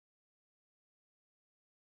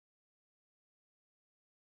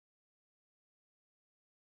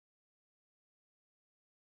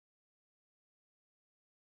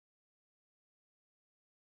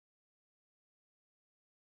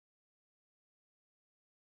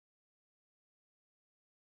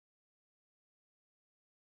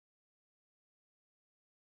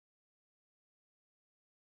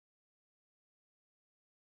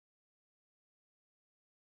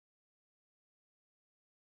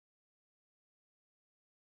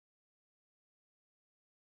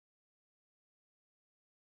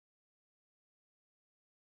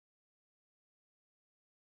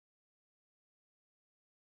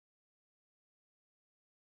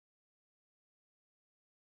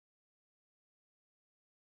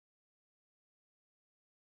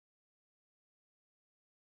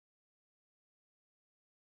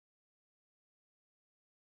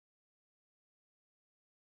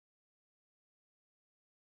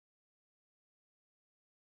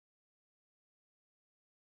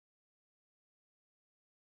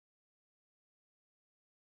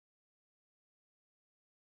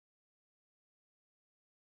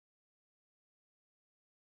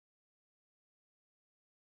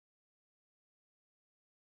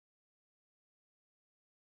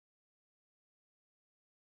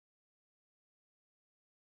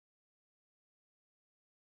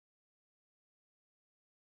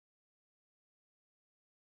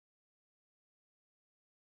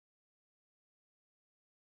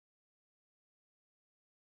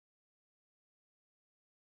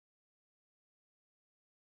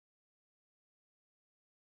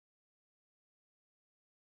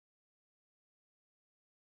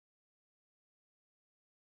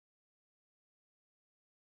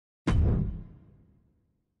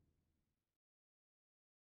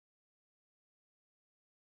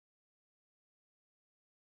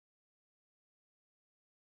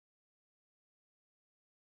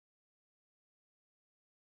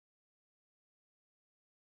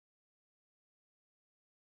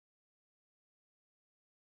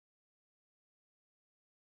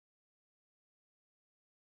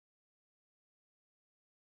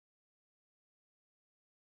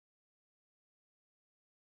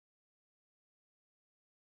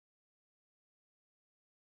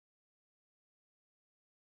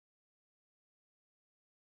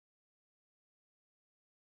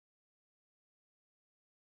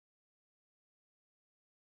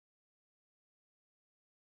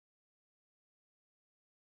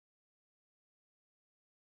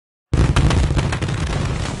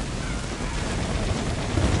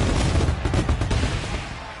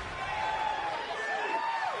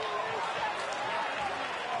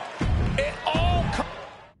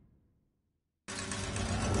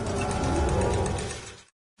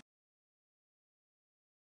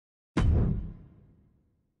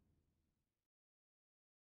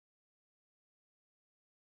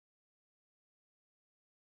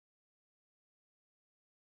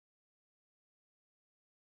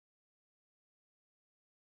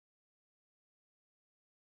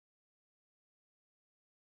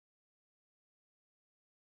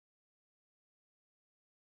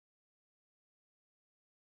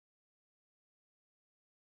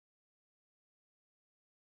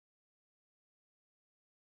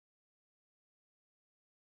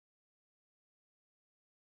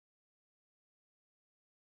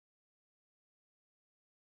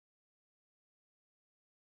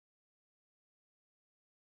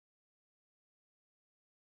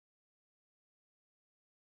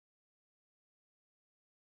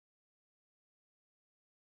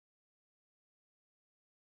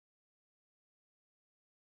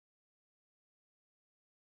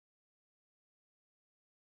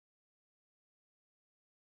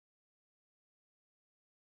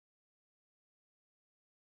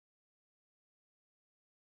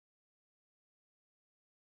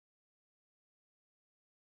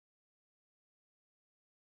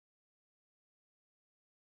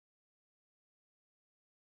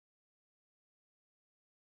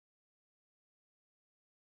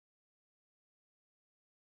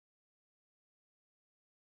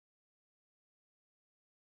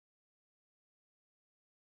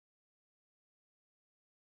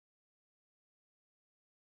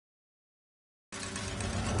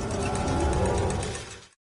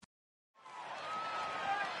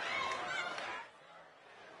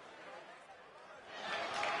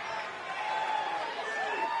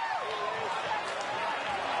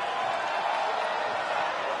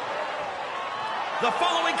The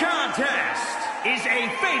following contest is a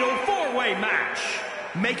fatal four-way match.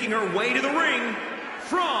 Making her way to the ring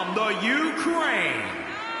from the Ukraine,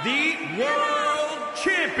 the World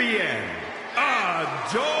Champion,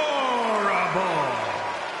 Adorable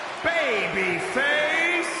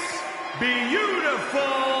Babyface,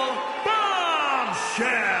 Beautiful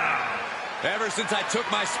Bombshell. Ever since I took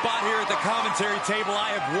my spot here at the commentary table,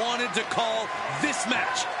 I have wanted to call this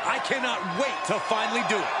match. I cannot wait to finally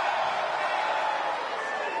do it.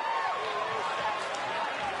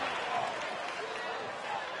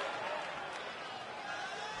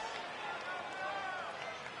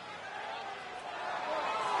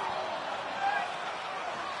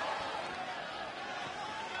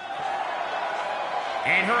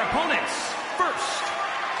 And her opponents, first,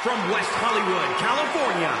 from West Hollywood,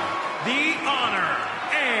 California, the Honor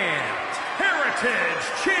and Heritage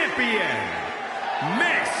Champion,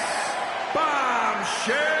 Miss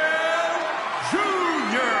Bombshell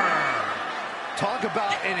Jr. Talk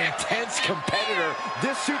about an intense competitor.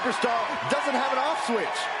 This superstar doesn't have an off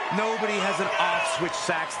switch. Nobody has an off switch,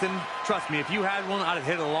 Saxton. Trust me, if you had one, I'd have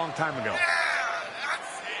hit it a long time ago.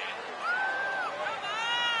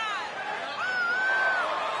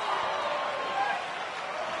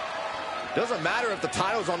 Doesn't matter if the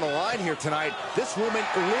title's on the line here tonight. This woman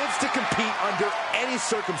lives to compete under any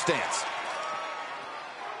circumstance.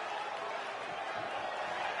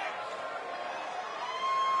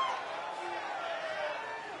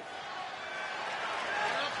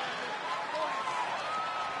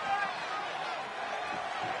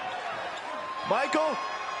 Michael,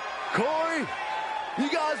 Corey, you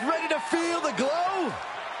guys ready to feel the glow?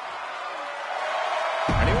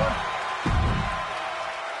 Anyone?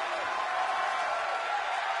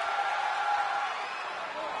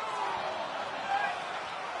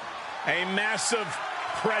 A massive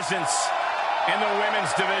presence in the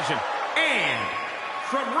women's division. And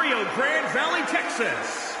from Rio Grande Valley,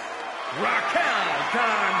 Texas, Raquel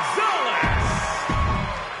Gonzalez.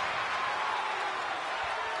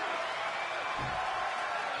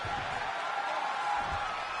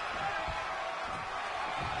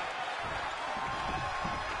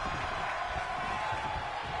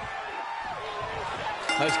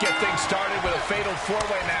 Let's get things started with a fatal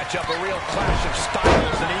four-way matchup, a real clash of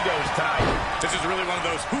styles and egos tonight. This is really one of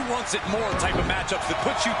those who wants it more type of matchups that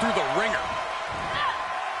puts you through the ringer.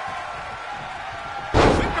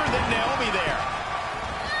 Quicker than Naomi there.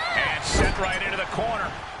 And sent right into the corner.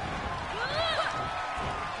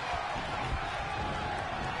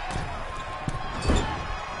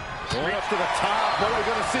 Going up to the top. What are we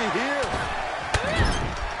going to see here?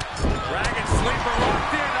 Dragon sleeper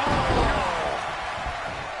locked in. Oh!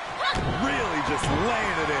 Really just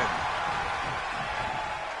laying it in.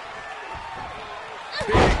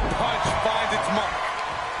 Big punch finds its mark.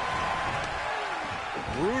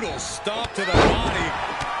 Brutal stomp to the body.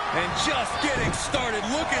 And just getting started.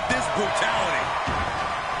 Look at this brutality.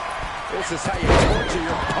 This is how you torture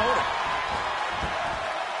your opponent.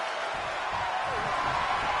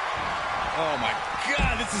 Oh my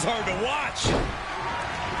God, this is hard to watch.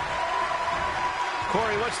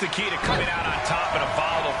 Corey, what's the key to coming out on top in a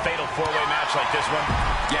volatile, fatal four-way match like this one?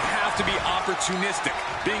 You have to be opportunistic.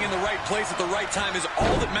 Being in the right place at the right time is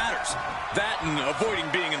all that matters. That and avoiding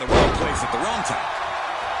being in the wrong place at the wrong time.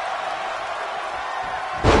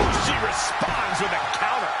 She responds with a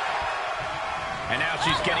counter. And now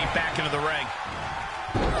she's getting back into the ring.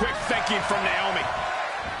 Quick thinking from Naomi.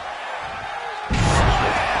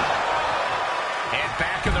 And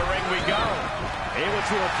back in the ring we go. Able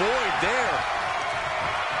to avoid there.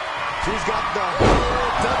 She's got the whole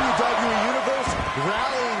WWE Universe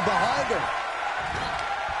rallying behind her.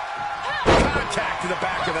 Contact to the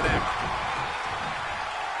back of the neck.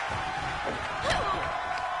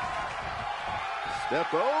 Step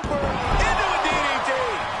over. Into a DDT.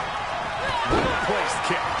 Well-placed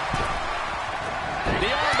kick. The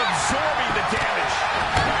arm absorbing the damage.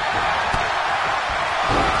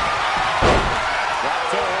 Drop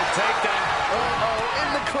to hold takedown. Uh-oh, in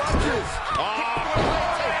the clutches.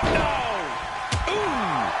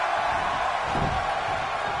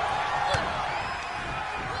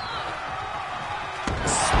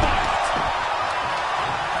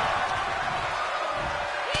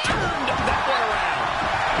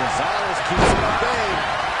 Gonzalez keeps it at bay.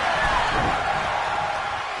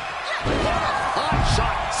 Hot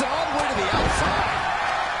shot. It's all the way to the outside.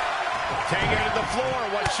 Taking it to the floor.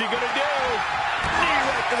 What's she going to do? Knee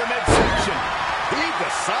right to the midsection. Heave the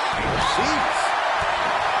side. Jeez.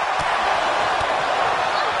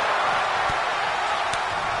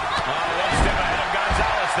 One step ahead of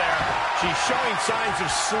Gonzalez there. She's showing signs of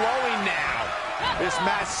slowing now. This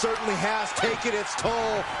match certainly has taken its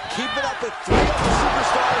toll. Keeping up with three of the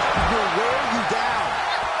superstars will wear you down.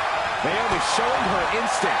 Naomi showing her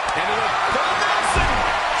instinct. And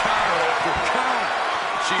counter after counter.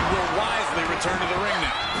 She will wisely return to the ring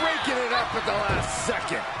now. Breaking it up at the last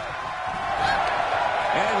second.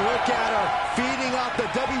 And look at her, feeding off the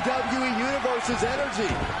WWE Universe's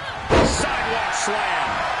energy. Sidewalk slam.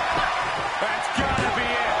 That's gotta be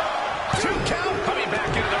it. 2 count. Coming back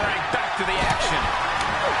into the ring. Back to the action.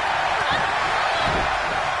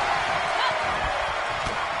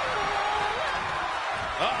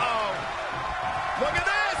 Uh-oh. Look at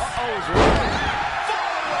this. Uh-oh is right.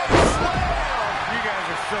 Fallaway slam. You guys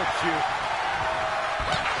are so cute.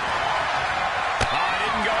 Oh, it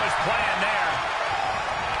didn't go as planned there.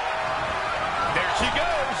 There she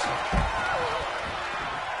goes.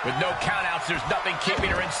 With no countouts, there's nothing keeping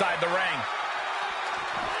her inside the ring.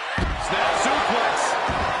 Snap suplex.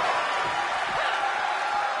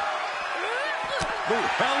 Ooh,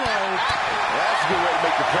 hello. That's a good way to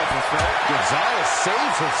make the presence felt. Gonzalez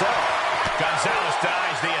saves herself. Gonzalez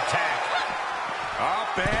denies the attack.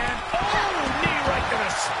 Up and... Oh, knee right to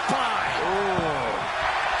the spine. Oh,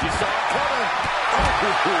 she saw it coming.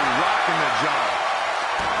 Oh, rocking the jaw.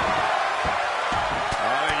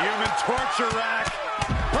 The human torture rack.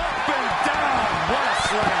 Up and down. What a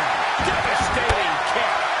slam. Devastating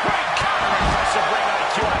kick. Great counter. Impressive ring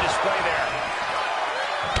IQ on display there.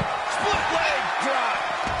 Split leg drop.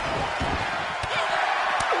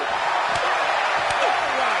 Oh,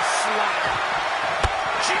 what a slap.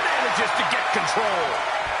 She manages to get control.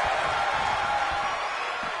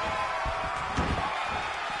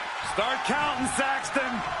 Start counting,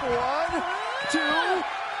 Saxton. 1, 2, 3.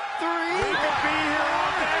 We could be here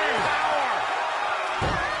all day. Power.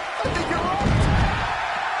 I think you're right.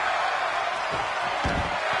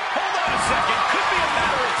 Hold on a second. Could be a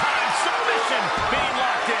matter of time. Submission being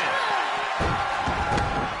locked in.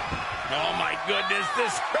 Oh, my goodness.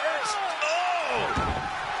 This hurts. Oh.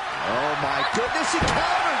 Oh, my goodness, he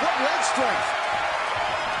countered. What leg strength.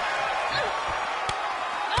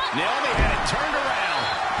 Naomi had it turned around.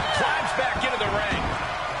 Climbs back into the ring.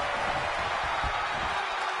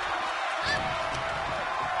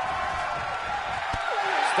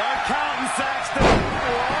 Start counting, Saxton. 1,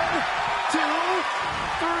 2,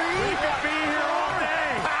 3. We could be here all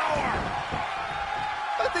day. Power.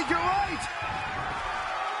 I think you're right.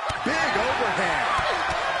 Big overhand.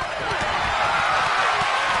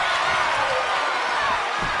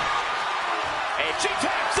 And she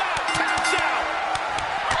taps out. Taps out.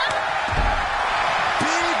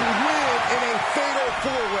 Big win in a fatal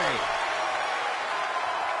four-way.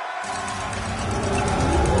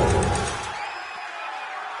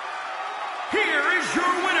 Here is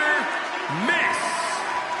your winner, Miss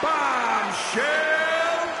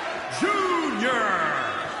Bombshell Jr.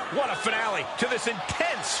 What a finale to this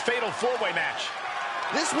intense fatal four-way match.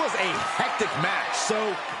 This was a hectic match,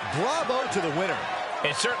 so bravo to the winner.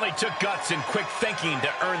 It certainly took guts and quick thinking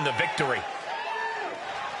to earn the victory.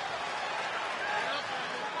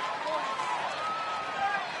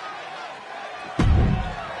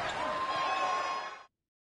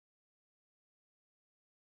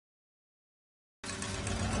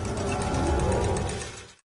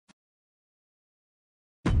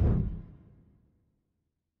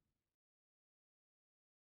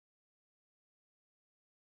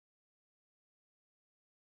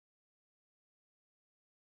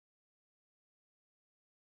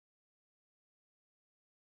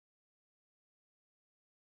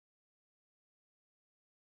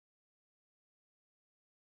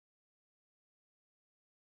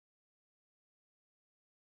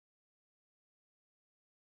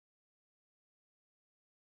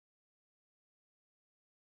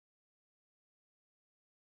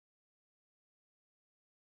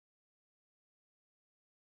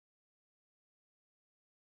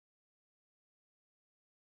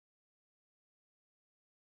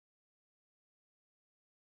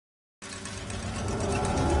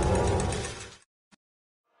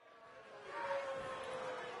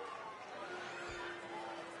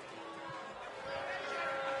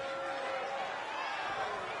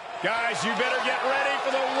 Guys, you better get ready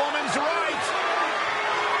for the woman's right.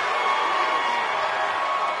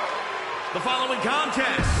 The following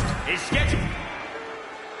contest is scheduled.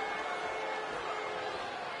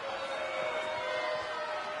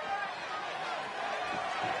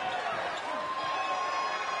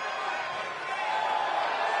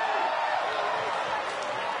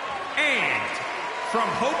 And from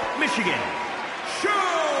Hope, Michigan,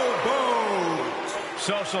 Showboat.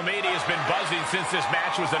 Social media has been buzzing since this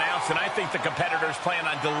match was announced, and I think the competitors plan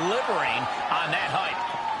on delivering on that hype.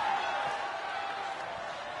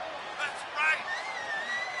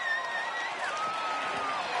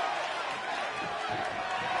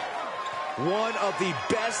 one of the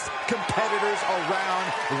best competitors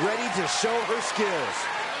around, ready to show her skills.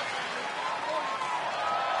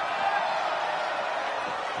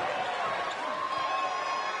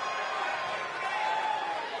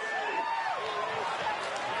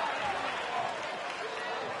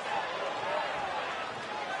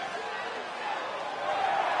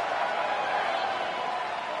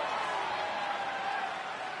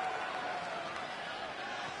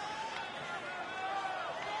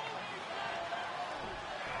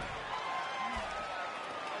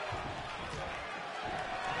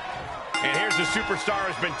 And here's a superstar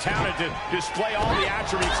who's been touted to display all the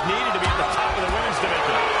attributes needed to be at the top of the women's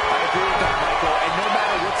division. I agree with that, Michael. And no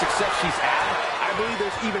matter what success she's had, I believe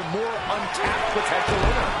there's even more untapped potential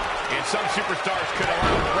in her. And some superstars could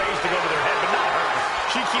allow praise to go to their head, but not her.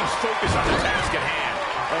 She keeps focused on the task at hand.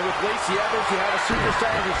 And with Lacey Evans, you have a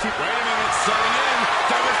superstar who's... Wait a minute, setting in.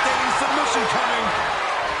 Devastating submission coming.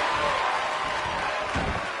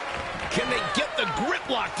 Can they get the grip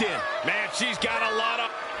locked in? Man, she's got a lot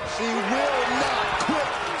of... She will not quit.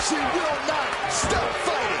 She will not stop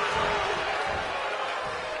fighting.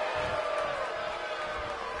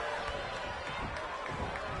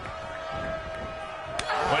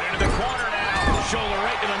 Put into the corner now. Shoulder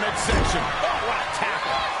right to the midsection. Oh, what a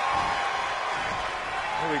tackle.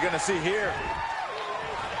 What are we going to see here?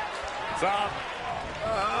 It's up.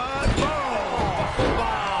 Boom!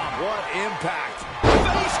 Bomb. What impact.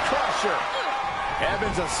 Face crusher.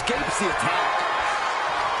 Evans escapes the attack.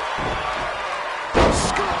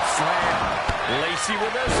 Scoop slam. Lacey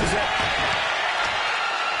reverses it.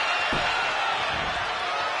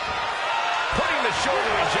 Putting the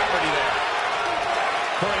shoulder in jeopardy there.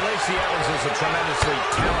 Corey, Lacey Evans is a tremendously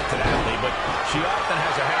talented athlete, but she often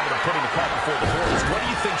has a habit of putting the cart before the horse. What do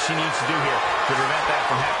you think she needs to do here to prevent that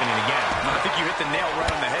from happening again? I think you hit the nail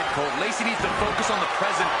right on the head, Cole. Lacey needs to focus on the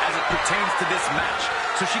present as it pertains to this match.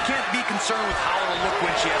 So she can't be concerned with how it'll look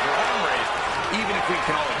when she has her arm raised, even if we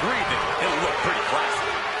can all agree that it'll look pretty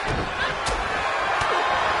classy.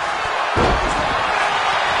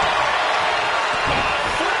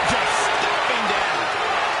 Just stomping down.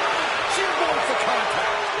 She avoids the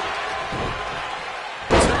contact.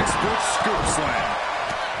 Textbook scoop slam.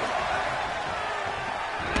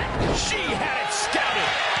 She had it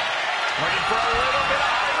scouted. Ready for a little bit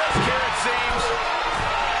of high risk here, it seems.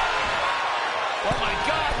 Oh, my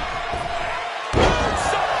God.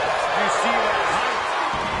 You see that height?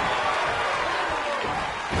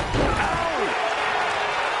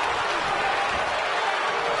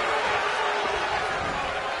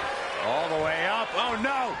 All the way up. Oh,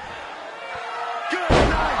 no. Good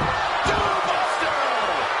night, Doombuster!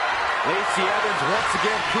 Lacey Evans once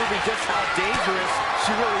again proving just how dangerous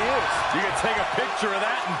she really is. You can take a picture of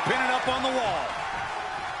that and pin it up on the wall.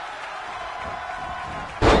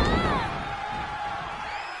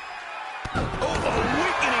 Oh, a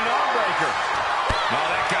weakening arm breaker. Oh,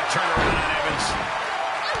 that got turned around on Evans.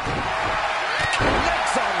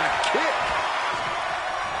 Connects on the kick.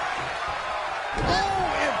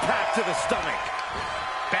 Oh, impact to the stomach.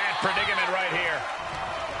 Bad predicament right here.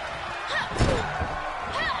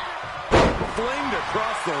 Flamed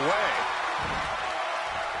across the way.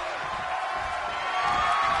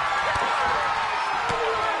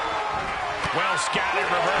 Well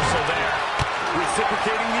scattered reversal there.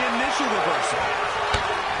 Reciprocating the initial reversal.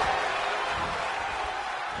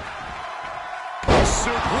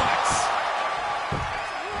 Suplex.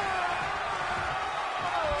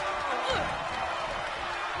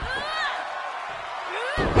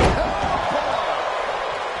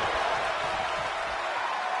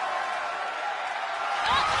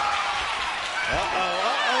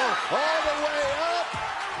 All the way up.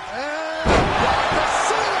 And got the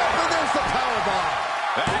set up, and there's the powerbomb.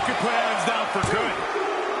 That could put Evans down for good.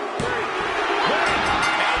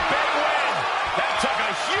 A big win. That took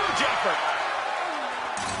a huge effort.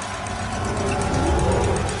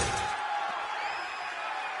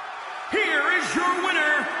 Here is your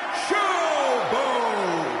winner,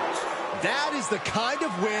 Showboat. That is the kind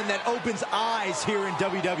of win that opens eyes here in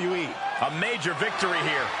WWE. A major victory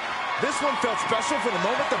here. This one felt special from the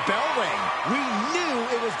moment the bell rang. We knew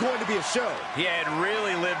it was going to be a show. He had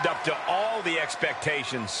really lived up to all the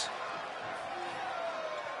expectations.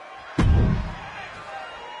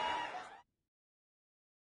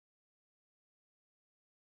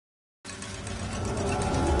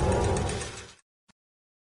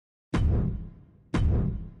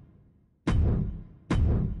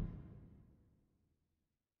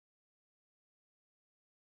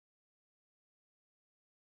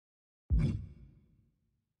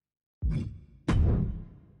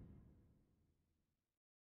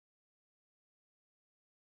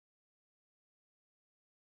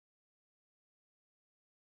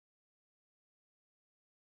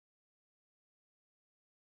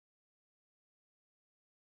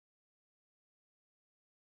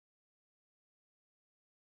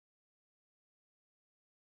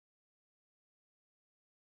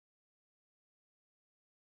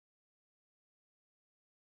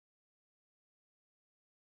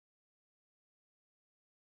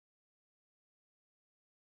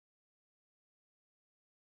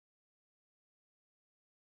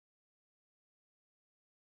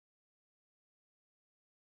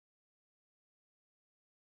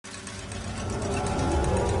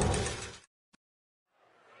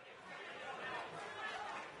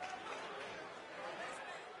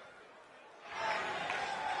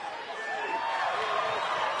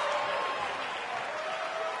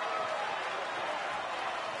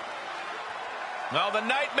 Well, the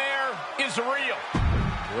nightmare is real.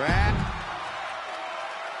 Rat.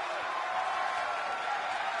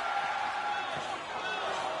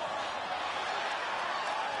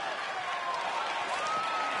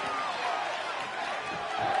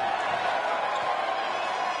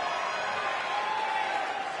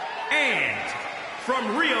 And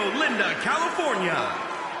from Rio Linda, California,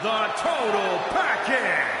 the Total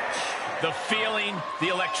Package. The feeling, the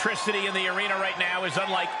electricity in the arena right now is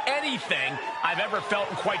unlike anything I've ever felt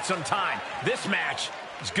in quite some time. This match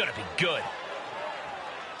is going to be good.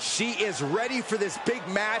 She is ready for this big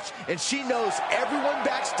match, and she knows everyone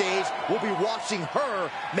backstage will be watching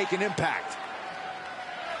her make an impact.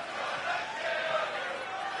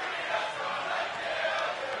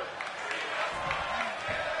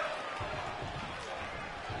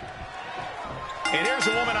 And here's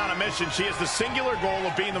a woman on a mission. She has the singular goal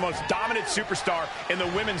of being the most dominant superstar in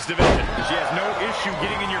the women's division. She has no issue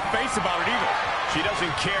getting in your face about it either. She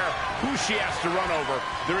doesn't care who she has to run over.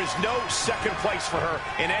 There is no second place for her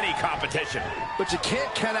in any competition. But you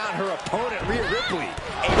can't count out her opponent, Rhea Ripley,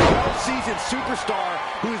 a well-seasoned superstar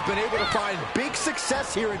who has been able to find big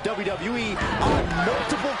success here in WWE on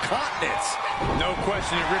multiple continents. No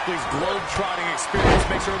question that Ripley's globe-trotting experience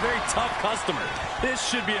makes her a very tough customer. This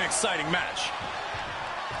should be an exciting match.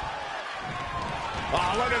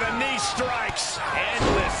 Oh, look at the knee strikes.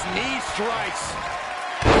 Endless knee strikes.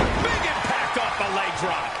 Big impact off the leg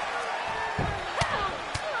drop.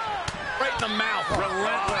 Right in the mouth.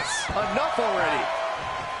 Relentless. Enough already.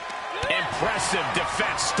 Impressive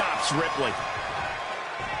defense stops Ripley.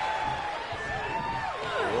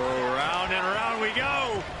 Oh, round and round we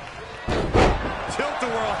go.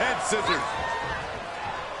 Tilt-a-whirl head scissors.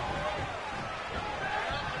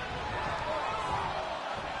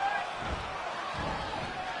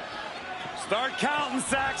 Start counting,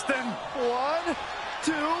 Saxton. 1,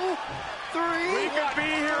 2, 3. We could be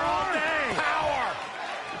here all day. Power.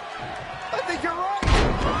 I think you're right.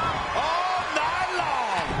 All night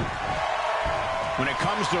long. When it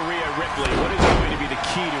comes to Rhea Ripley, what is going to be the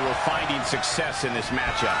key to her finding success in this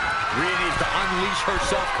matchup? Rhea needs to unleash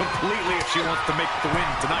herself completely if she wants to make the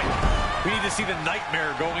win tonight. We need to see the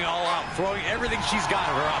nightmare going all out, throwing everything she's got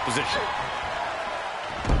at her opposition.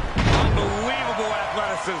 Unbelievable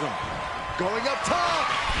athleticism. Going up top.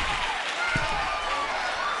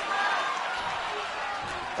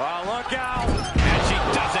 Oh, look out. And she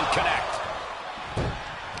doesn't connect.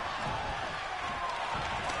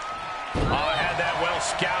 Oh, had that well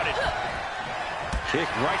scouted. Kick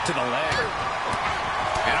right to the leg.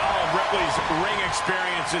 And all of Ripley's ring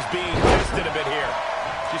experience is being tested a bit here.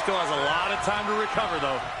 She still has a lot of time to recover,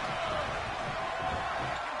 though.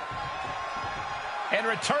 And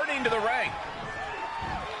returning to the ring.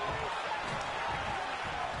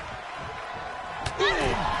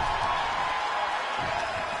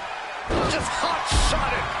 Just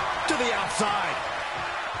hot-shotted to the outside.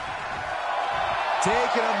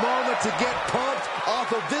 Taking a moment to get pumped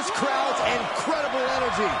off of this crowd's incredible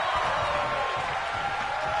energy.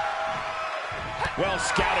 Well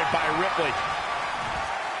scouted by Ripley.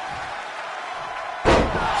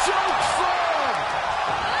 Choke slam!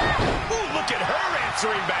 Ooh, look at her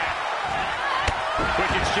answering back.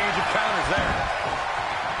 Quick exchange of counters there.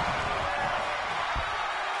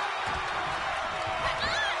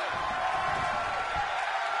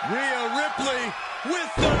 Rhea Ripley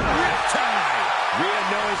with the riptide. Rhea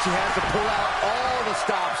knows she has to pull out all the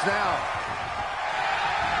stops now.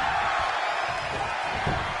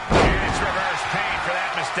 And it's reverse pain for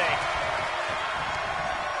that mistake.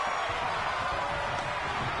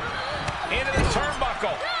 Into the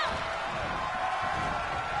turnbuckle.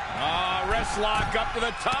 Wrist lock up to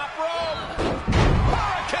the top rope.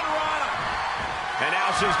 Hurricane Rana. And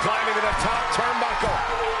now she's climbing to the top turnbuckle.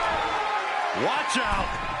 Watch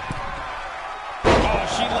out. Oh,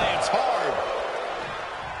 she lands hard.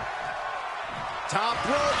 Top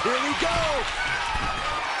rope, here we go.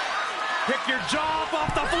 Pick your jaw up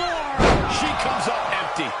off the floor. She comes up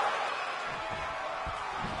empty.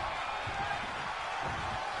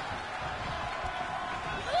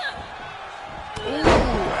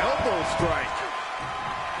 Ooh, elbow strike.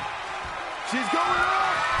 She's going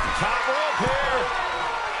up. Top rope here.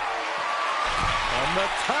 On the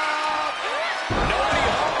top. Nobody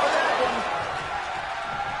home for that one.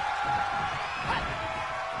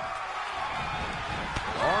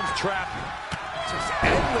 Arms trapped. Just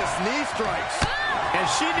endless knee strikes. And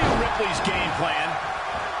she knew Ripley's game plan.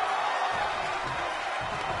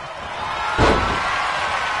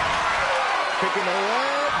 Picking the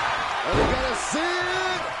leg. Are we going to see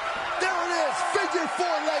it? There it is. Figure 4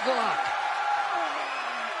 leg lock.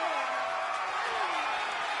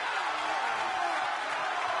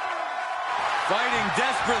 Fighting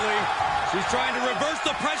desperately. She's trying to reverse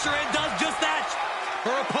the pressure and does just that.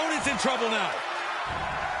 Her opponent's in trouble now.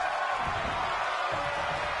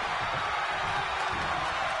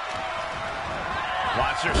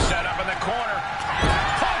 Wants her set up in the corner.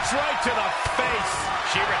 Punch right to the face.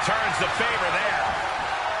 She returns the favor there.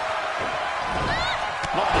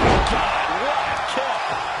 Oh, God, what a kick.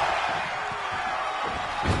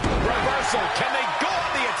 Reversal. Can they go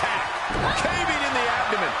on the attack? Caving in the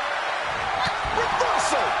abdomen.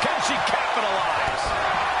 Reversal. Can she capitalize?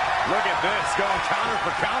 Look at this, going counter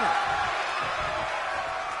for counter.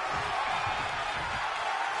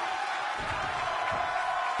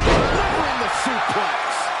 Delivering the suplex.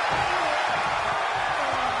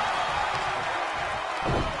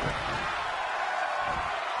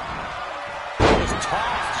 Was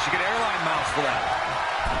tossed. She could airline mouse for that.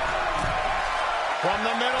 From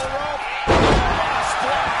the middle rope. Oh,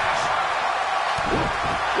 splash.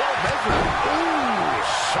 Well measured. Ooh,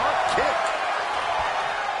 sharp kick.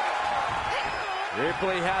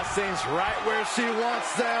 Ripley has things right where she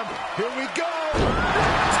wants them. Here we go.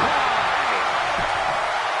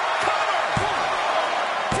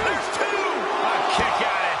 There's two. A kick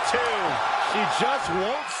out at two. She just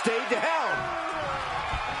won't stay down.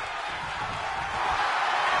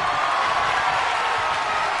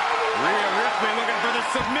 Rhea Ripley looking for the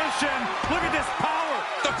submission. Look at this power.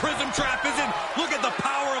 The prism trap is in. Look at the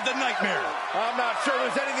power of the nightmare. I'm not sure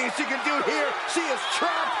there's anything she can do here. She is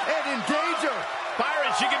trapped and in danger.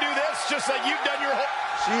 Byron, she can do this just like you've done your whole...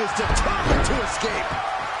 She is determined to escape.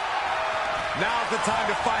 Now's the time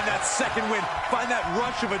to find that second win. Find that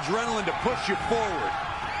rush of adrenaline to push you forward.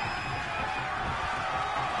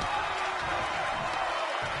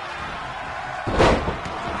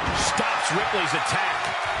 Stops Ripley's attack.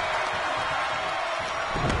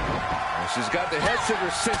 She's got the head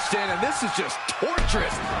scissors cinched in, and this is just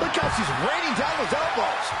torturous. Look how she's raining down those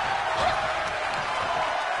elbows.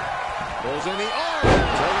 Pulls in the arm.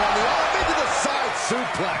 Turn on the arm into the side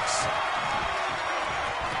suplex.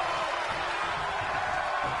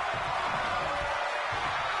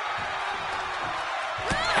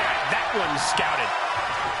 That one's scouted.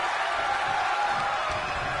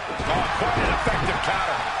 Oh, quite an effective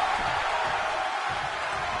counter.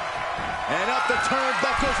 And up the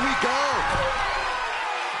turnbuckles we go.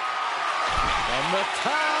 From the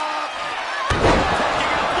top.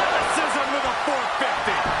 Taking athleticism with a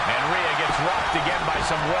 450. And Rhea gets rocked again by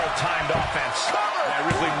some well-timed offense. Yeah,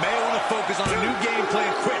 Ripley may want to focus on a new game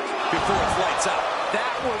plan quick before it's lights out.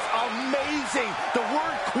 That was amazing. The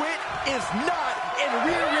word quit is not in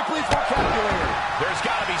Rhea Ripley's vocabulary. There's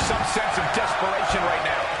got to be some sense of desperation right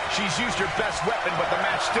now. She's used her best weapon, but the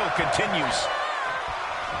match still continues.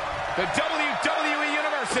 The WWE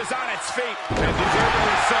Universe is on its feet. And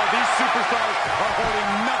deservedly so. These superstars are holding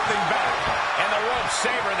nothing back. And the rope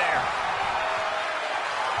saver there.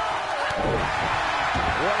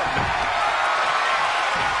 What a...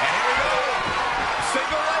 And here we go.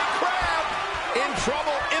 Single leg crab. In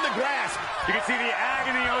trouble in the grasp. You can see the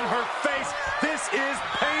agony on her face. This is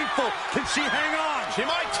painful. Can she hang on? She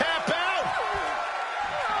might tap out.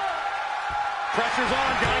 Pressure's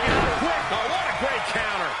on. Gotta get out quick. Oh, what a great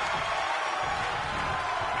counter.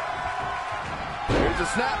 Here's a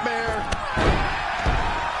snapmare.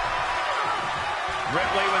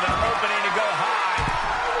 Ripley with an opening to go high.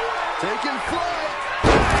 Taking flight.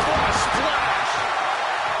 What a splash.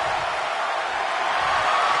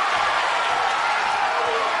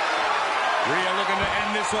 Rhea looking to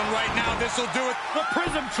end this one right now. This will do it. The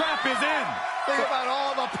prism trap is in. Think about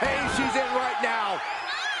all the pain she's in right now.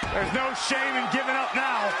 There's no shame in giving up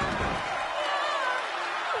now.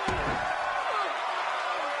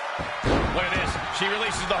 Look at this. She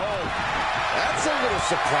releases the hold. That's a little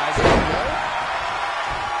surprising, no?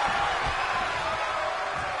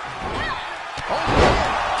 Oh,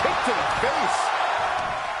 man. Kick to the face.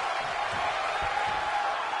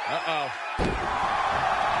 Uh-oh.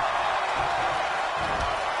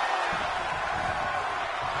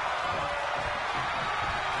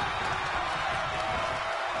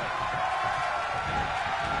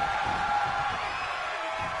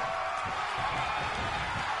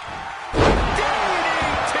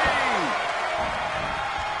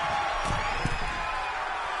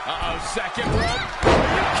 Second rope. Are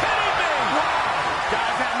you kidding me? Wow.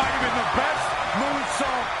 Guys, that might have been the best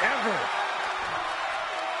moonsault ever.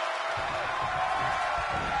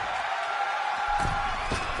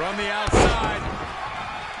 From the outside.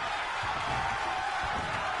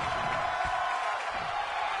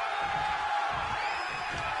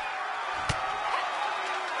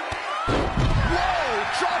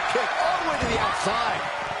 Whoa, drop kick all the way to the outside.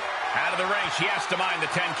 Out of the ring, she has to mind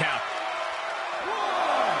the 10 count.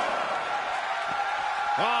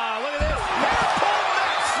 Oh, look at this. Pull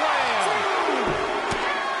that slam.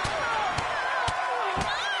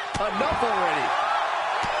 Enough already.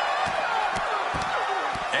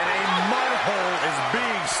 And a mud hole is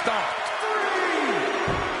being stomped.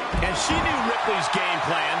 And she knew Ripley's game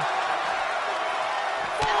plan.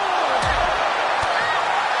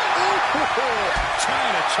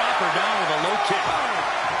 Trying to chop her down with a low kick.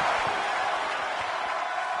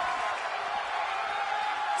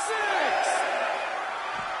 6.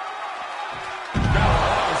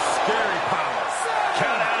 Oh, scary power.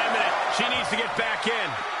 Count out in a minute. She needs to get back in.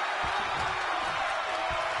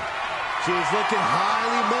 She's looking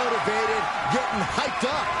highly motivated, getting hyped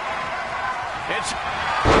up. It's...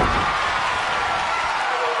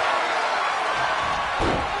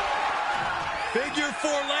 Figure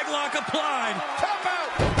 4 leg lock applied. Tap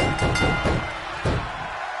out.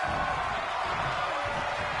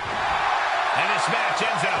 And this match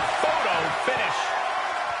ends in a photo finish.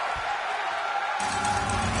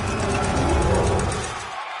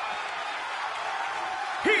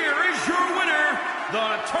 Here is your winner, the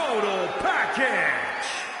Total Package.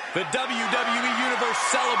 The WWE Universe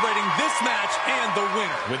celebrating this match and the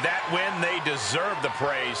winner. With that win, they deserve the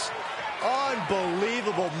praise.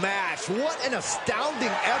 Unbelievable match. What an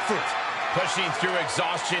astounding effort. Pushing through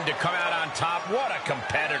exhaustion to come out on top. What a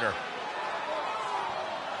competitor.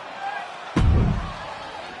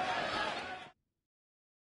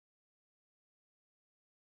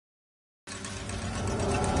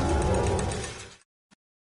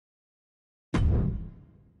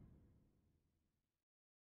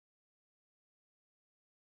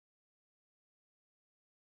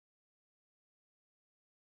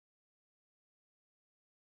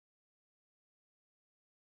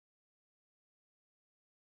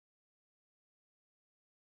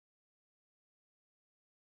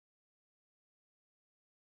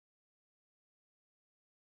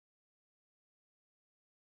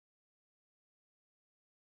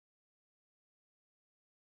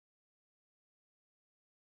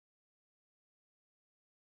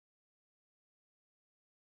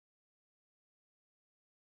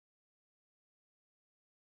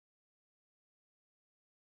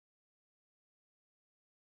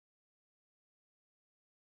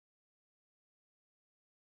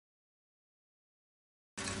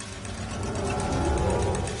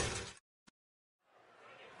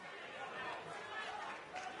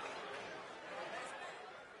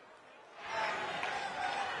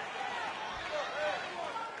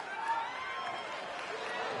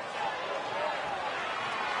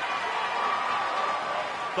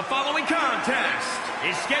 The following contest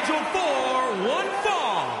is scheduled for one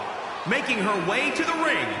fall. Making her way to the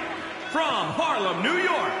ring from Harlem, New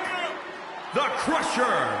York, the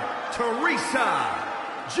Crusher, Teresa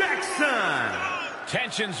Jackson.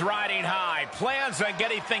 Tensions riding high. Plans on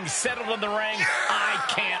getting things settled in the ring. I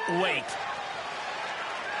can't wait.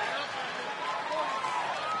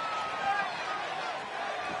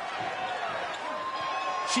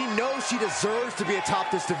 She knows she deserves to be atop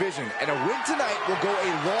this division, and a win tonight will go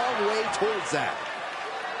a long way towards that.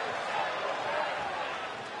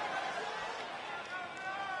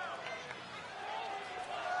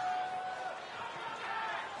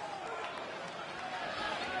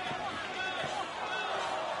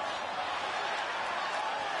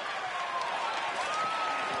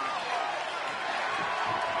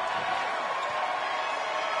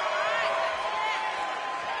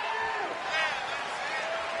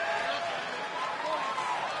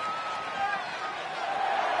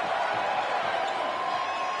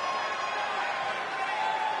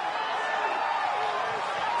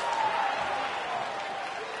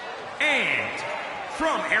 And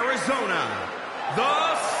from Arizona,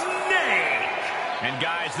 the Snake. And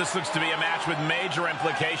guys, this looks to be a match with major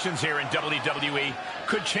implications here in WWE.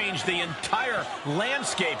 Could change the entire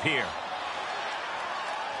landscape here.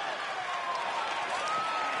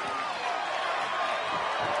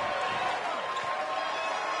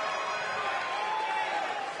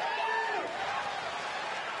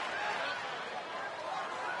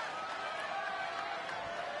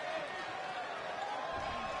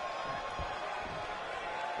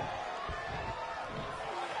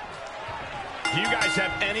 Do you guys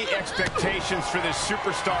have any expectations for this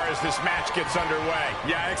superstar as this match gets underway?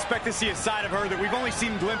 Yeah, I expect to see a side of her that we've only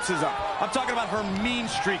seen glimpses of. I'm talking about her mean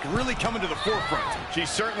streak really coming to the forefront. She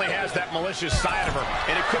certainly has that malicious side of her,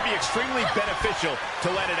 and it could be extremely beneficial to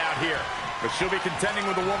let it out here. But she'll be contending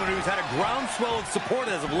with a woman who's had a groundswell of support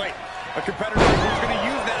as of late. A competitor who's going to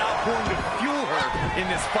use that outpouring to fuel her in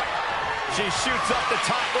this fight. She shoots up the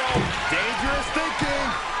top rope. Dangerous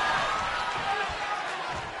thinking.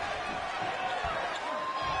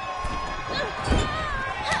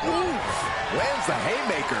 lands the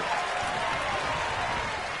haymaker.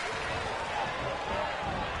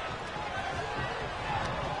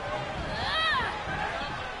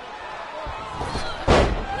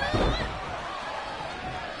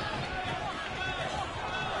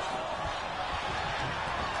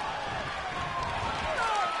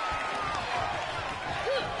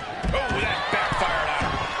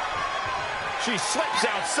 She slips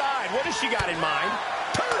outside. What has she got in mind?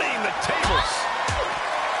 Turning the tables.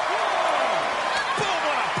 Boom,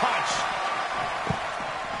 what a punch.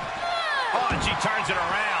 Oh, and she turns it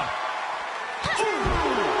around.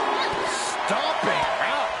 Ooh. Stomping.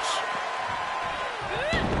 Ouch.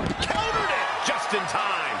 Countered it just in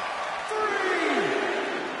time. 3.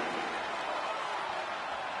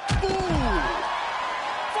 Ooh.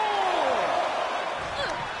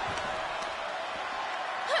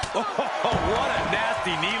 4. Oh, what a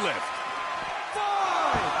nasty knee lift. 5.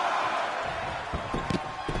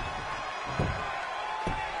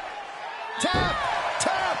 Tap!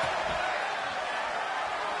 Tap!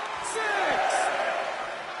 6.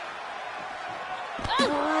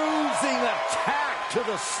 Bruising attack to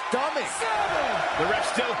the stomach. 7. The ref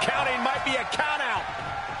still counting. Might be a count out.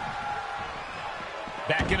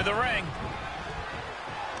 Back into the ring.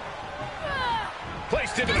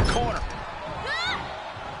 Placed into the corner.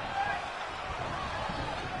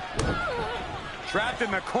 Trapped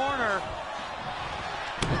in the corner.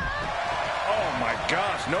 Oh, my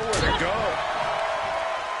gosh. Nowhere to go.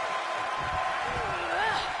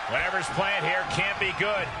 Whatever's playing here can't be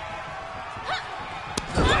good.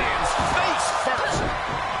 Lands face first.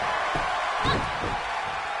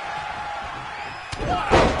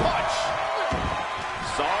 What a punch.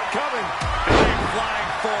 Saw it coming. Big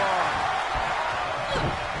flying forearm.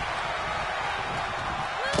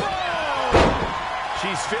 Boom!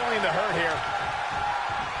 She's feeling the hurt here.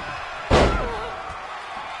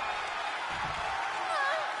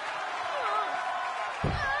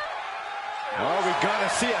 Oh, we gotta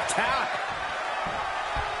see a tap.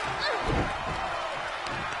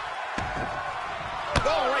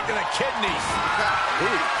 Oh, right to the kidneys.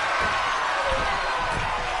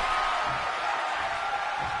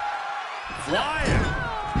 Flying.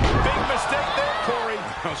 Big mistake there, Corey.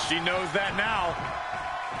 Well, she knows that now.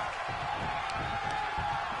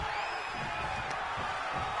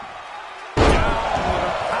 Down with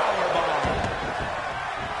a powerbomb.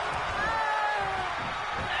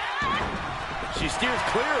 She steers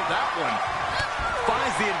clear of that one.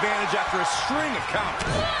 Finds the advantage after a string of counters.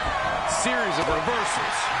 Series of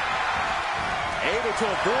reversals. Able to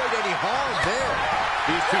avoid any harm there.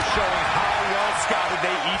 These two showing how well scouted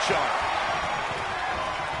they each are.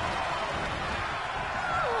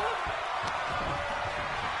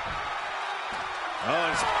 Oh,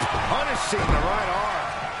 it's punishing the right arm.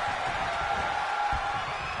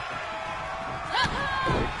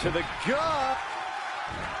 To the gut.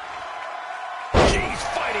 She's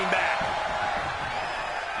fighting back.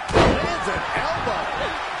 Lands an elbow.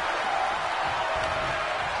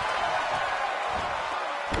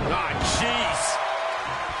 Ah, jeez.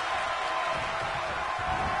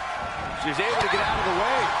 She's able to get out of the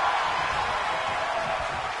way.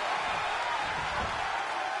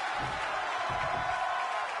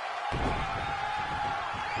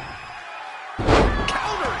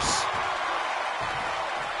 Counters.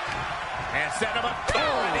 And set him up. Oh,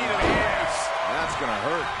 knee to the ass. That's gonna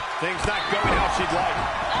hurt. Things not going how she'd like.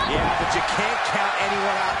 Yeah, but you can't count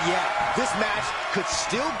anyone out yet. This match could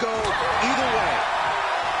still go either way.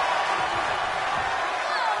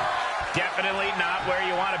 Definitely not where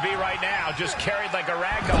you want to be right now. Just carried like a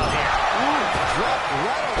rag doll here. Ooh, dropped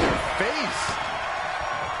right on her face.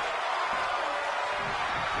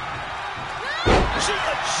 She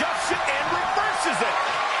adjusts it and reverses it.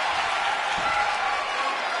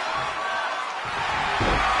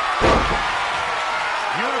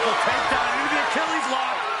 Beautiful takedown into the Achilles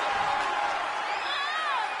lock.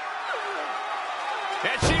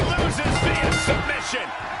 And she loses via submission.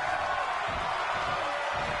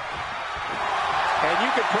 And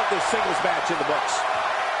you can put this singles match in the books.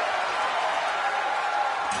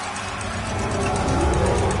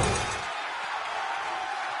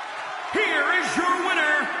 Here is your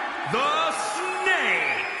winner, the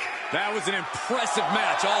Snake. That was an impressive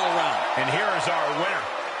match all around. And here is our winner.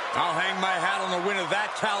 I'll hang my hat on a win of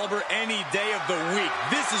that caliber any day of the week.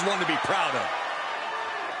 This is one to be proud of.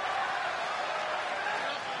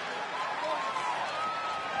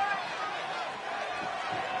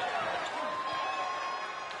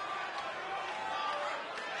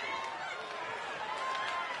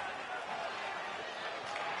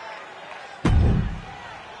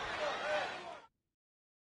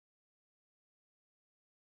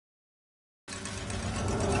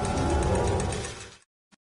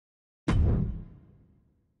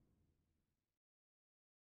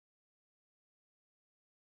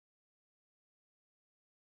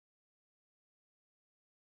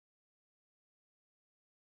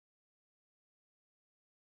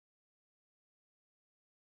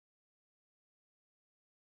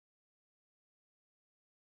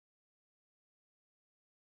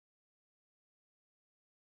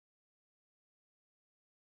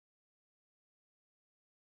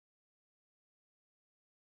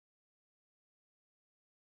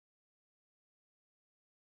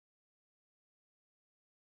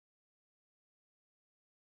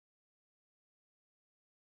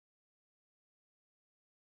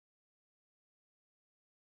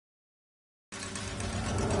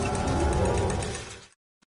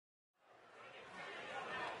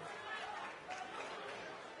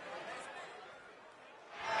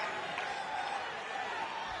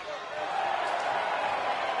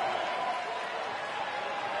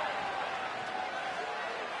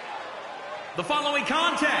 The following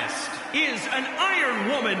contest is an Iron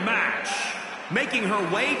Woman match. Making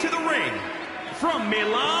her way to the ring from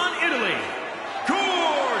Milan, Italy,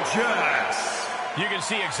 Gorgeous. You can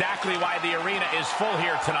see exactly why the arena is full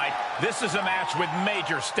here tonight. This is a match with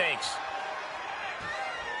major stakes.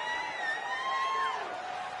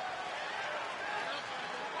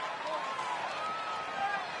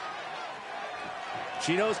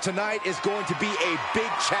 She knows tonight is going to be a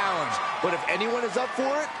big challenge, but if anyone is up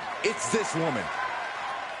for it, it's this woman.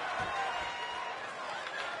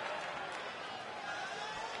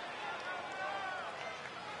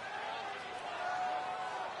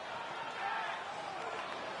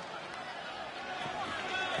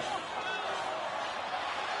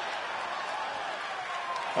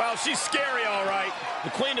 Well, she's scary, all right.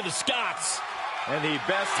 The Queen of the Scots. And the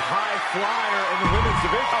best high flyer in the women's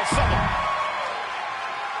division. Oh, someone.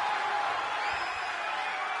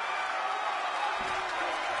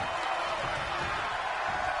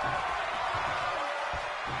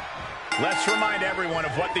 Let's remind everyone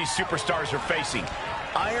of what these superstars are facing.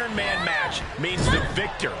 Iron Man match means the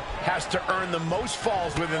victor has to earn the most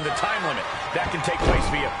falls within the time limit. That can take place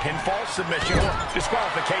via pinfall, submission, or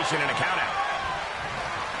disqualification and a countout.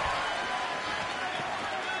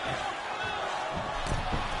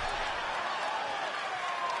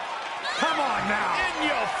 Come on now.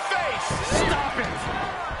 In your face! Stop it.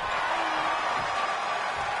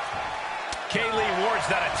 Kaylee wards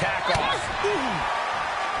that attack off. Ooh.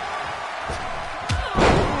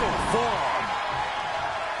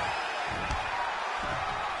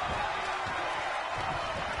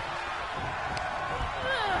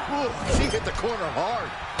 She hit the corner hard.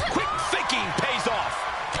 Quick thinking pays off.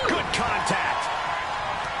 Good contact.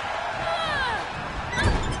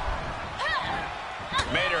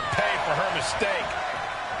 Made her pay for her mistake.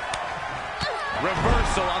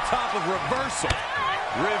 Reversal on top of reversal.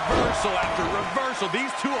 Reversal after reversal.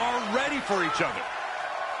 These two are ready for each other.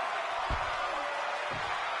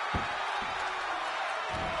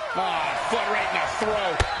 Foot right in the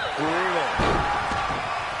throat. Brutal.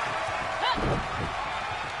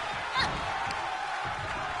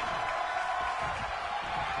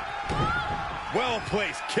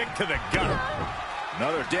 Well-placed kick to the gut.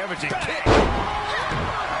 Another damaging kick.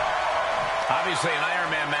 Obviously, an Iron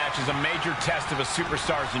Man match is a major test of a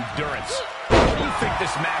superstar's endurance. What do you think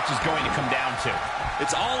this match is going to come down to?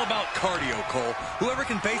 It's all about cardio, Cole. Whoever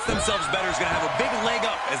can pace themselves better is going to have a big leg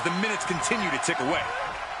up as the minutes continue to tick away.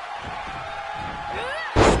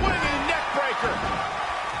 Swinging neck breaker.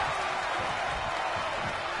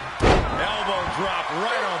 Elbow drop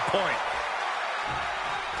right on point.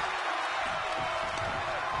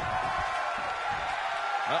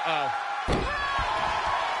 Uh-oh.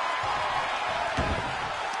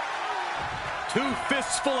 Two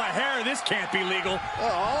fists full of hair. This can't be legal.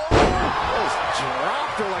 Oh, just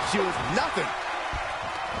dropped her like she was nothing.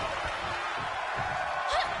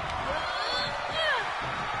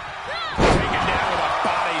 Taken down with a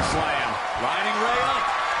body slam. Riding Ray up.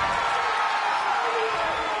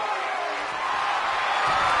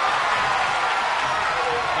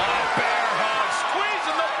 Bear hug,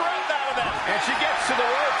 squeezing the breath out of them. And she gets to the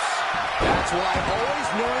ropes. That's why always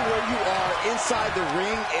knowing where you are inside the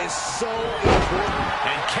ring is so important.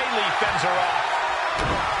 And Kaylee fends her off.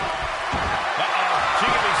 She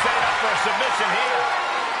can be set up for a submission here.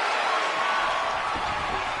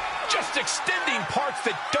 Just extending parts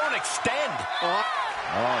that don't extend.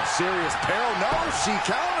 Oh, serious peril. No, she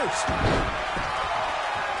counters.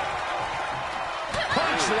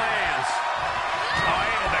 Punch lands. Oh,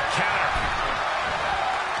 into the counter.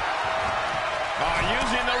 Oh,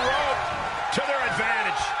 using the rope to their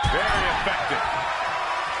advantage. Very effective.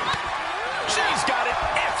 She's got an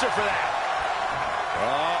answer for that.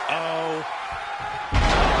 Uh-oh.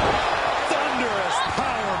 Thunderous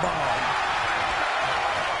powerbomb.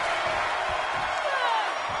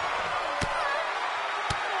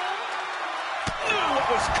 Knew what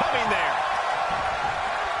was coming there.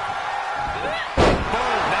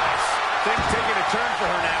 Boom, nice. Things taking a turn for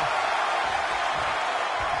her now.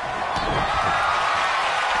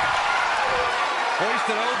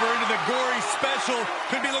 Hoisted over into the gory special.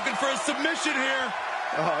 Could be looking for a submission here.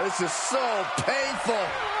 Oh, this is so painful.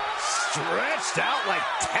 Stretched out like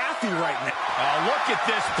taffy right now. Oh, look at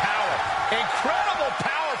this power. Incredible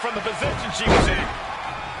power from the position she was in.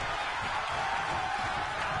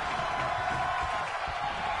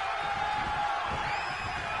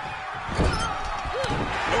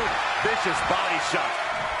 Oh, vicious body shot.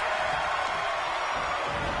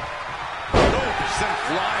 Oh, sent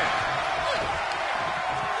flying.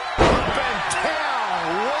 Up and down.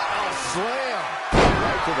 What a slam.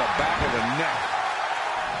 Right to the back of the neck.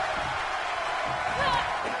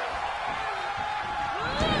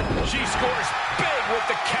 She scores big with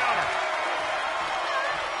the counter.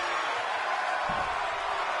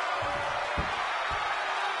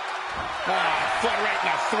 Foot right in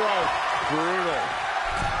the throat. Brutal.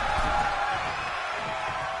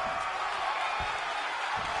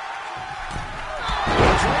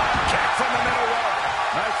 Drop kick from the middle rope.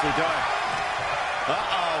 Nicely done.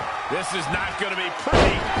 Uh-oh. This is not going to be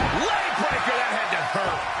pretty. Leg breaker. That had to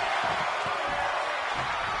hurt.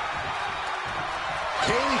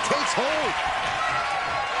 Kaylee takes hold.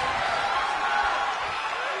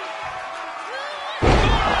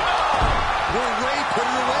 Will Ray put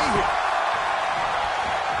it away here?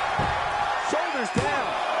 Shoulders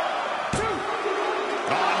down.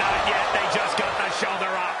 Oh, not yet. They just got the shoulder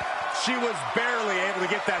up. She was barely able to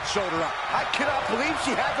get that shoulder up. I cannot believe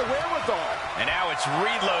she had the wherewithal. And now it's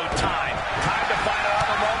reload time. Time to find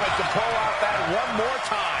another moment to pull out that one more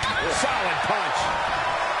time. Solid punch.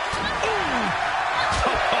 Ooh.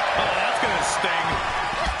 That's going to sting.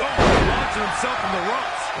 Launching himself in the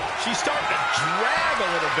ropes. She's starting to drag a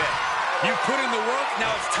little bit. You put in the work, now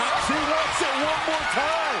it's time. She wants it one more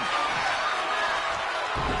time.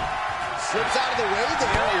 Slips out of the way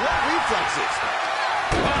there. What reflexes?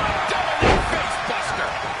 Double knee face buster.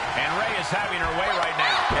 And Ray is having her way right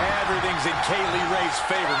now. Everything's in Kaylee Ray's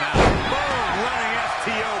favor now. Boom, running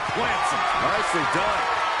STO plants him. Nicely done.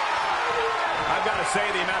 I've got to say,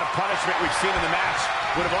 the amount of punishment we've seen in the match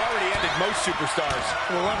would have already ended most superstars.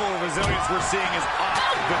 The level of resilience we're seeing is off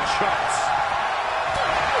the charts.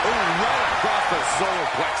 Ooh, right across the solar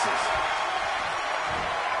plexus.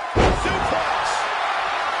 Suplex.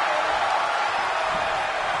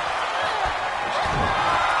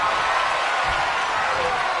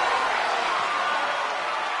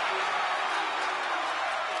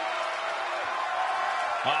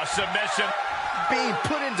 Submission. Being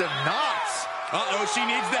put into knots. Uh-oh, she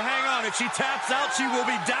needs to hang on. If she taps out, she will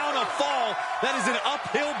be down a fall. That is an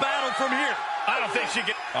uphill battle from here. I don't think she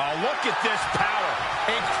can. Oh, look at this power.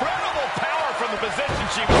 Incredible power from the position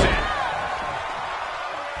she was in.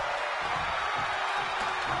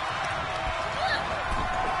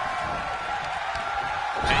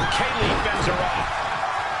 And Kaylee fends her off.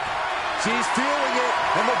 She's feeling it,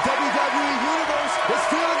 and the WWE Universe is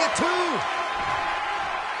feeling it too.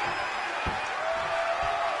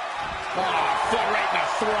 Foot right in the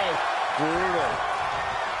throat. Brutal.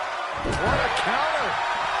 What a counter.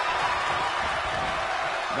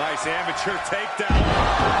 Nice amateur takedown.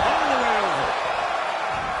 All the way over.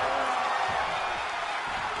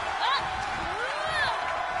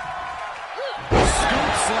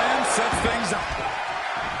 Scoop slam sets things up.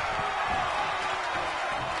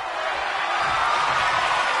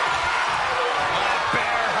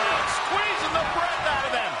 Bear hug, squeezing the breath out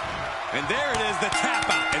of them. And there it is, the tap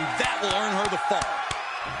out, and that will earn her the fall.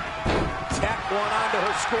 Tack one onto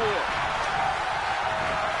her score.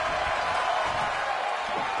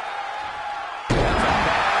 That's a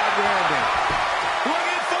bad landing.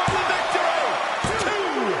 Looking for the victory.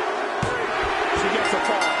 2. She gets a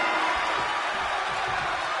fall.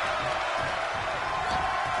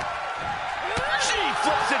 She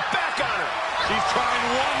flips it back on her. She's trying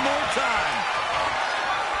one more time.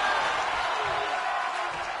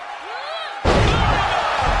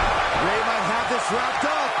 Ray might have this wrapped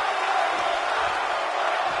up.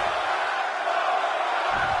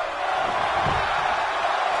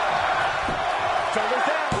 Shoulders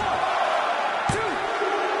down. 2.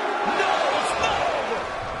 No, it's not over.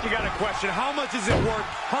 You got to question, how much is it worth?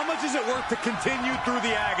 How much is it worth to continue through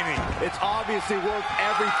the agony? It's obviously worth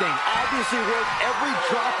everything. Obviously worth every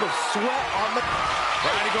drop of sweat on the...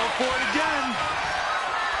 Trying to go for it again.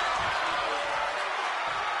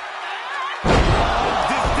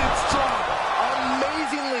 Distance drop.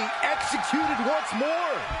 Amazingly executed once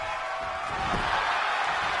more.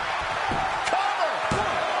 Cover.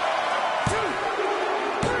 1, 2.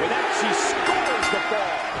 With that, she scores the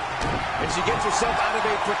ball. And she gets herself out of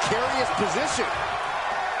a precarious position.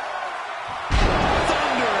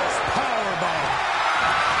 Thunderous powerbomb.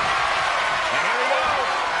 And here we go.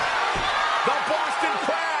 The Boston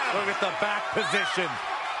Crab. Look at the back position.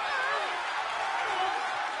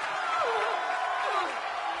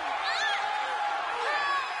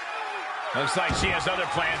 Looks like she has other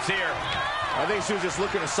plans here. I think she was just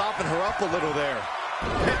looking to soften her up a little there.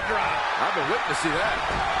 Hip drop. I've been waiting to see that.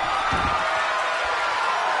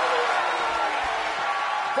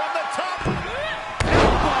 From the top.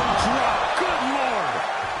 Elbow drop. Good Lord.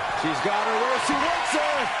 She's got her where she wants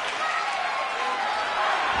her.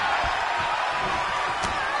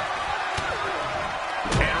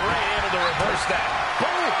 And Ray able to reverse that.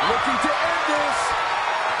 Boom, looking to end this.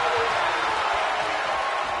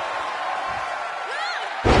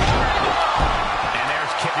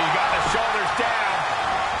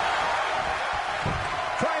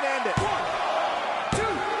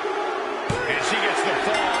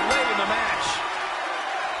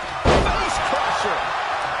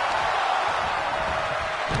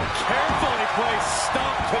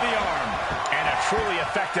 to the arm. And a truly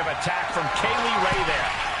effective attack from Kaylee Ray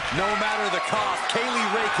there. No matter the cost, Kaylee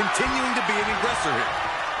Ray continuing to be an aggressor here.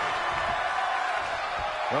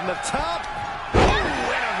 From the top. Ooh,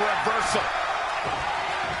 and a reversal.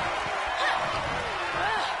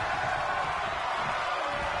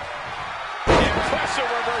 Impressive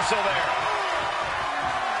reversal there.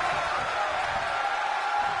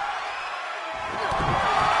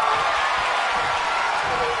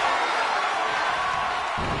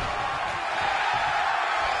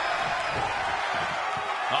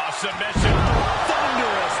 Submission.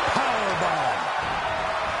 Thunderous powerbomb.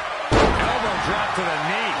 Elbow drop to the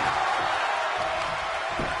knee.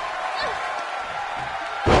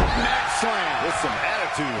 Neck slam with some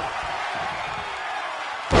attitude.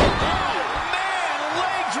 Oh, man.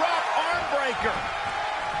 Leg drop arm breaker.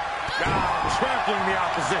 Trampling the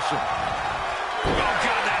opposition. Oh,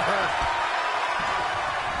 God, that hurt.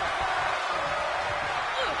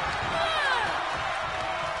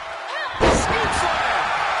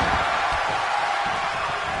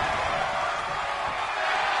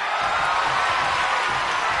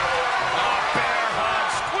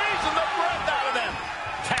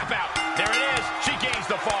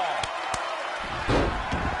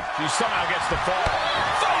 Somehow gets the fall.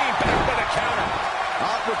 Fighting back with a counter.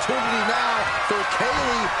 Opportunity now for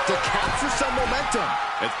Kaylee to capture some momentum.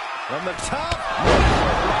 From the top.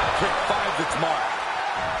 Drop kick finds its mark.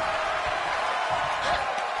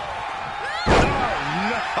 Oh,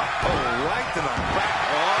 no. Right to the back.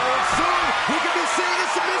 Oh, soon we could be seeing a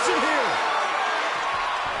submission here.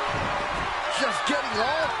 Just getting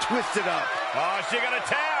all twisted up. Oh, is she going to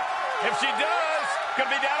tap? If she does, could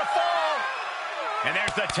be down a fall. And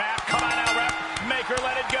there's the tap. Come on out, ref. Make her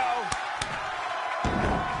let it go.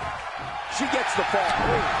 She gets the fall.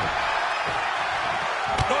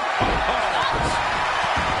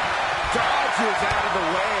 Dodges out of the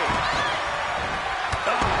way.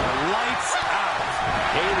 Oh, lights out.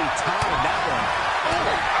 Kaylee timed that one.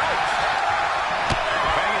 Oh, ouch.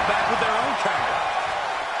 Banging back with their own counter.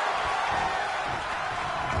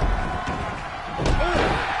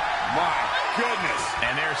 Goodness.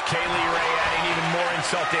 And there's Kaylee Ray adding even more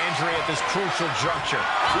insult to injury at this crucial juncture.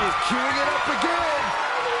 She's queuing it up again.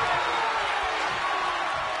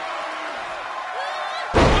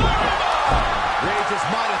 Ray just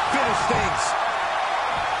might have finished things.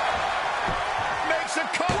 Makes a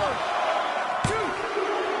cover.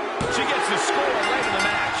 She gets the score right in the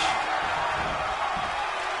match.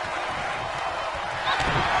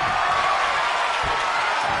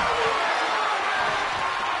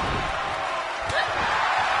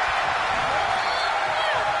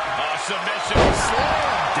 Submission. Slow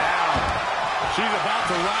down. She's about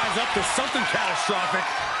to rise up to something catastrophic.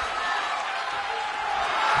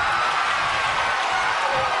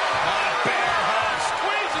 Bear hug.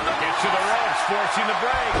 Squeezing the gets to the ropes, forcing the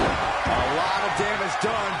break. A lot of damage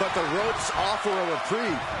done, but the ropes offer a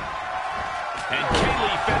reprieve. And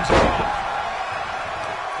Kaylee fends her off.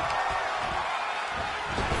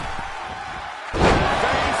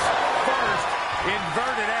 Face first.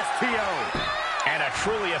 Inverted STO. And a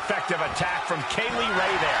truly effective attack from Kaylee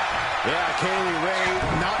Ray there. Yeah, Kaylee Ray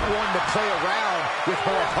not one to play around with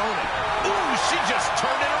her opponent. Ooh, she just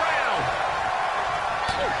turned it around.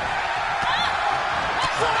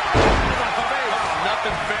 Oh,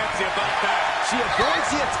 nothing fancy about that. She avoids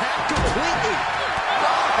the attack completely.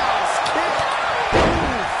 Roundhouse kick.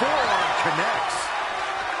 Ooh, forearm connects.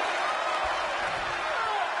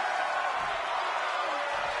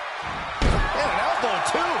 And an elbow,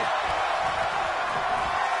 too.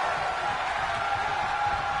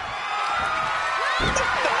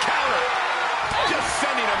 The counter. Just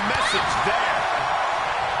sending a message there.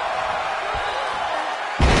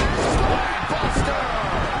 Slide buster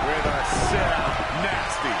with a sit-out.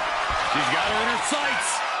 Nasty. She's got her in her sights.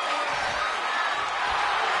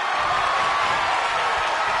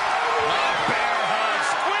 A bear hug,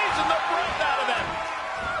 squeezing the breath out of him.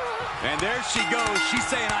 And there she goes. She's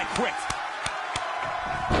saying, I quit.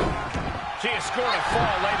 She has scored a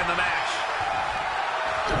fall late in the match.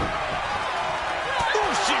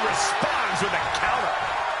 Ooh, she responds with a counter.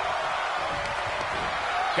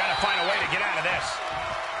 Got to find a way to get out of this.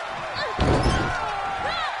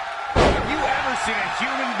 Have you ever seen a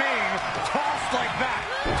human being tossed like that?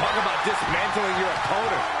 Talk about dismantling your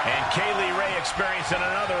opponent. And Kaylee Ray experiencing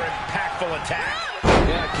another impactful attack.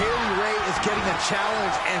 Yeah, Kaylee Ray is getting a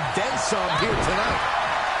challenge and then some here tonight.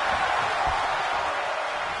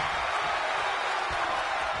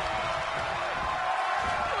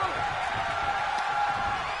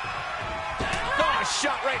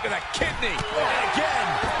 Shot right to the kidney. And again.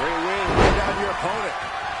 Great way to lay down your opponent.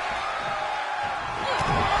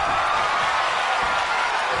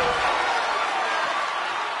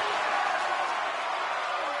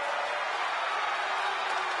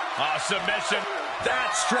 Submission.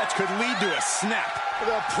 That stretch could lead to a snap.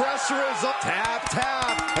 The pressure is up. Tap,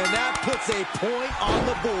 tap. And that puts a point on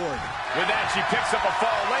the board. With that, she picks up a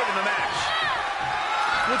fall late in the match.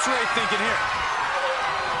 What's Ray thinking here?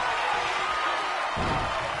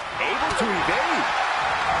 Able to evade.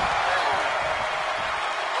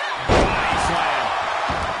 Body slam.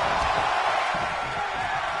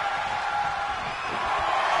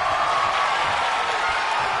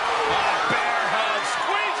 Bear hug,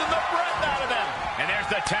 squeezing the breath out of them. And there's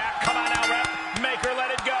the tap. Come on now, ref. Make her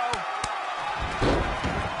let it go.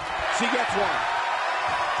 She gets one.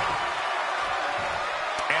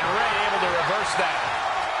 And Ray able to reverse that.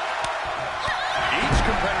 Each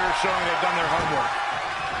competitor showing they've done their homework.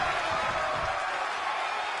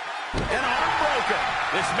 And heartbroken.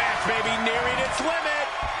 This match may be nearing its limit.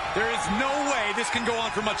 There is no way this can go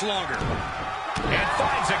on for much longer. And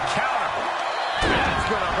finds a counter. That's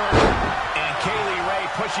going to hurt. And Kaylee Ray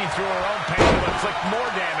pushing through her own pain to inflict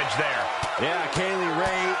more damage there. Yeah, Kaylee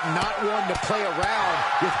Ray not one to play around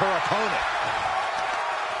with her opponent.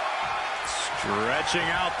 Stretching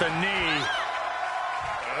out the knee.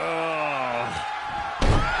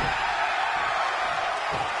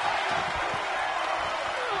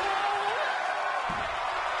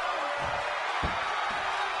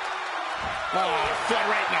 Foot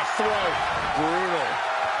right in the throat. Brutal.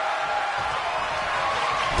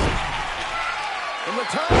 In the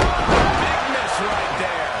top. Big miss right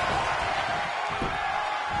there.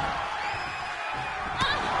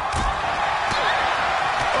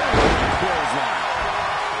 Clothesline.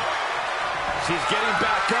 She's getting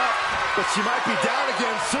back up, but she might be down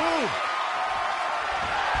again soon.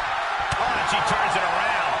 Oh, and she turns it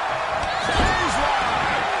around. Clothesline.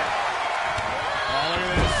 Oh, look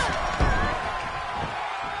at this.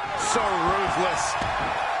 So ruthless.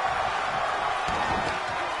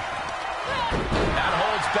 That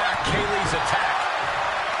holds back Kaylee's attack.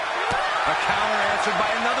 A counter answered by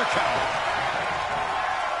another counter.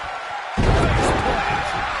 Face plant.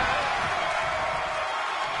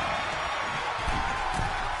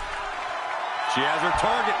 She has her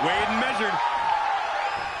target weighed and measured.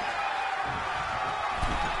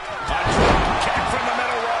 A drop kick from the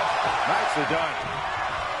middle rope. Nicely done.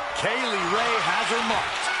 Kaylee Ray has her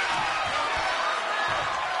marked.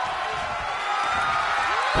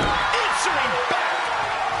 Answering back.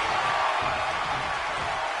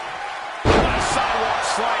 What a sidewalk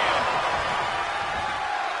slam.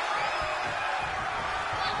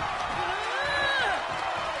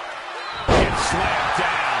 Gets slammed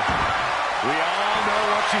down. We all know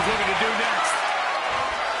what she's looking to do next.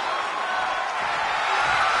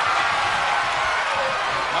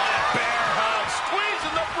 On a bear hug,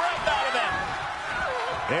 squeezing the breath out of them.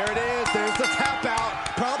 There it is. There's the tap out.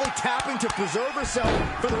 Probably tapping to preserve herself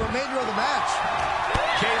for the remainder of the match.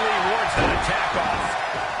 Kaylee wards that attack off.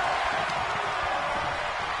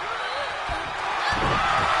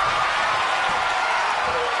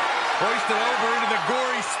 Hoisted over into the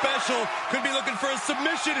gory special. Could be looking for a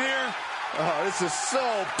submission here. Oh, this is so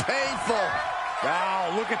painful.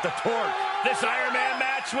 Wow, look at the torque. This Iron Man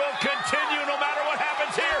match will continue no matter what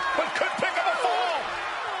happens here, but could pick up a fall.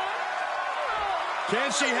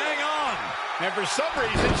 Can she hang on? And for some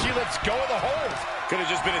reason, she lets go of the hold. Could have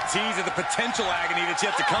just been a tease of the potential agony that's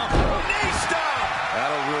yet to come. Knee stop.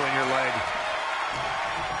 That'll ruin your leg.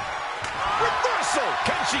 Reversal.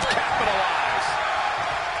 Can she capitalize?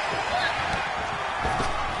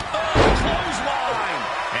 Oh, clothesline.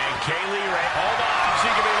 And Kaylee Ray, hold on.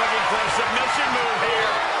 She could be looking for a submission move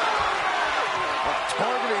here.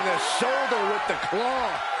 Targeting the shoulder with the claw.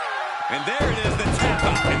 And there it is, the tap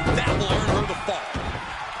out, and that will earn her the fall.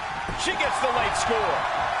 She gets the late score.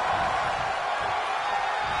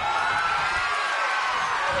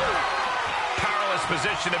 Powerless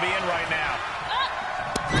position to be in right now.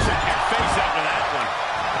 Set your face after that one.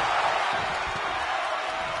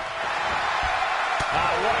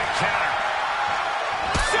 Oh, what a counter.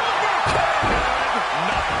 Silver kick.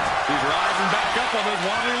 Nothing. She's rising back up on those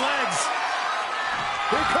wobbly legs.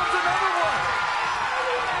 Here comes another one.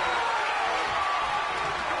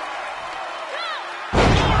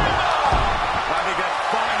 I think that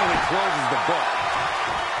finally closes the book.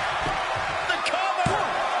 The cover.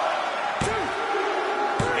 1, 2.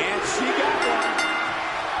 And she got one.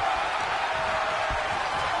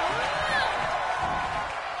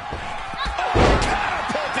 Oh,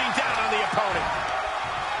 catapulting down on the opponent.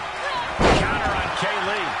 Counter on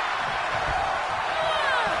Kaylee.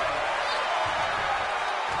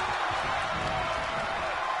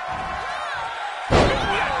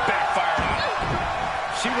 That backfired on her.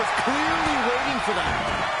 She was clearly waiting for that.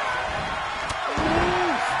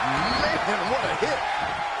 Ooh, man, what a hit.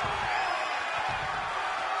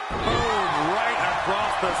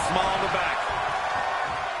 across the small of the back.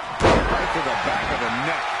 Right to the back of the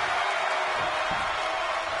neck.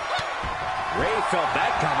 Ray felt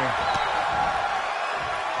that coming.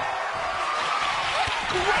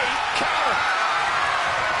 Great counter.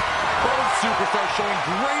 Both superstars showing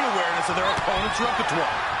great awareness of their opponent's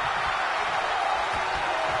repertoire.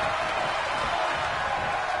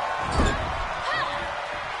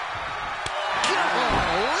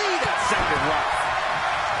 Golly, that sounded rough.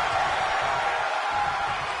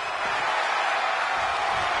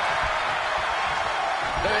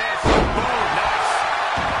 That's boom, nice.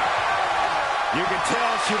 You can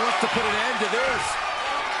tell she wants to put an end to this.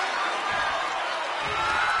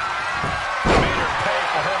 Made her pay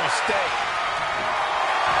for her mistake.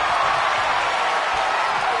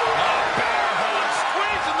 Bear hug,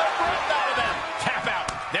 squeezing the breath out of them. Tap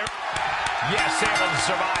out. There. Yes, able to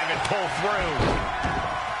survive and pull through.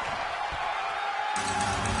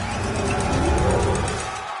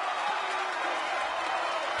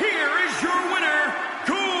 Here is your winner,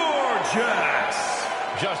 Gorgeous.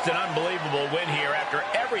 Just an unbelievable win here after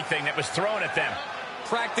everything that was thrown at them.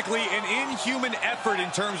 Practically an inhuman effort in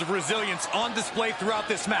terms of resilience on display throughout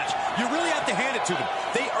this match. You really have to hand it to them.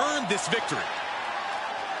 They earned this victory.